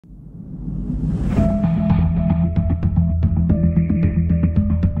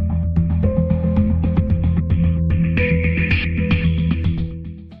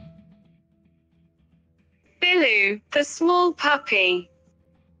The small puppy.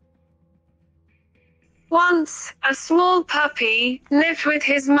 Once, a small puppy lived with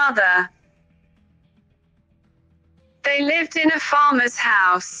his mother. They lived in a farmer's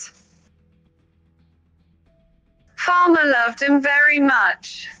house. Farmer loved them very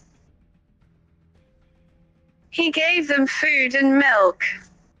much. He gave them food and milk.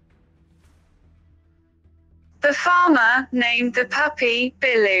 The farmer named the puppy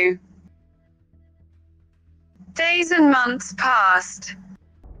Billu. Days and months passed.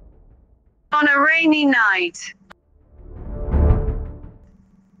 On a rainy night,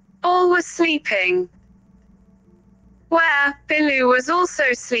 all were sleeping. Where Billu was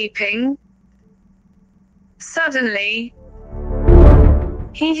also sleeping, suddenly,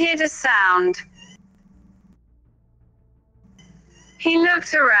 he heard a sound. He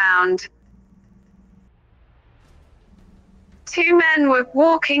looked around. Two men were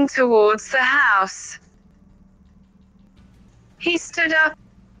walking towards the house. He stood up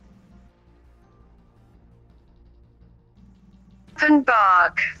and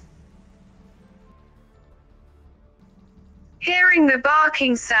barked. Hearing the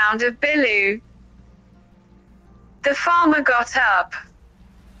barking sound of Billu, the farmer got up.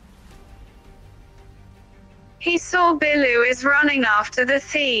 He saw Billu is running after the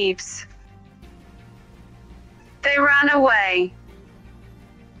thieves. They ran away.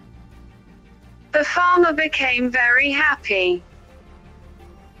 The farmer became very happy.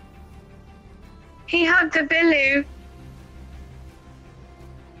 He hugged the Billu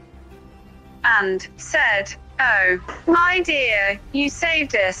and said, "Oh, my dear, you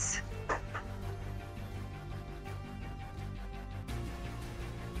saved us."